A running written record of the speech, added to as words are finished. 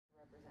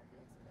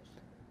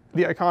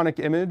The iconic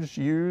image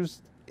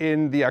used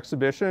in the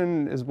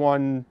exhibition is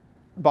one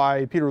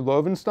by Peter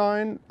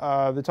Loewenstein.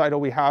 The title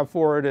we have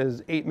for it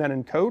is 8 Men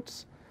in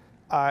Coats.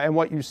 And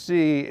what you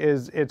see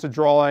is it's a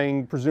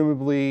drawing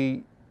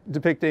presumably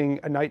depicting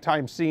a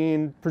nighttime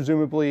scene,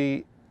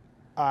 presumably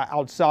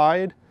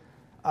outside.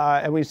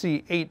 And we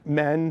see 8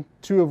 men,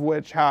 2 of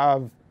which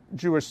have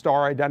Jewish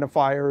star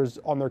identifiers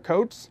on their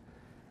coats.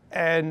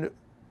 And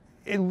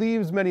it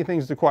leaves many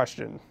things to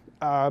question.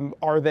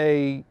 Are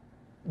they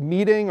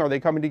meeting? Are they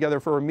coming together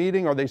for a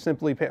meeting? Are they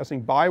simply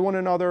passing by one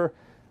another?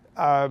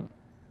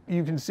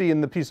 You can see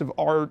in the piece of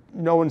art,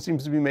 no one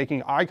seems to be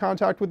making eye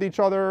contact with each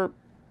other.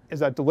 Is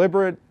that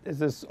deliberate? Is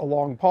this a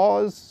long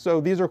pause?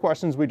 So these are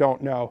questions we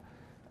don't know.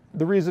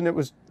 The reason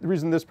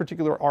this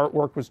particular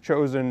artwork was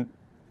chosen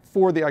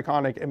for the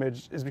iconic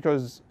image is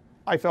because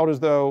I felt as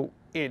though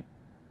it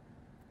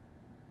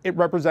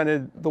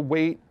represented the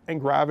weight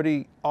and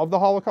gravity of the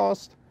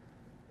Holocaust,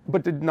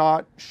 but did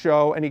not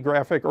show any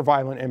graphic or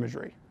violent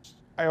imagery.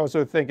 I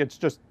also think it's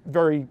just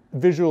very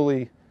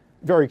visually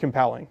very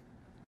compelling.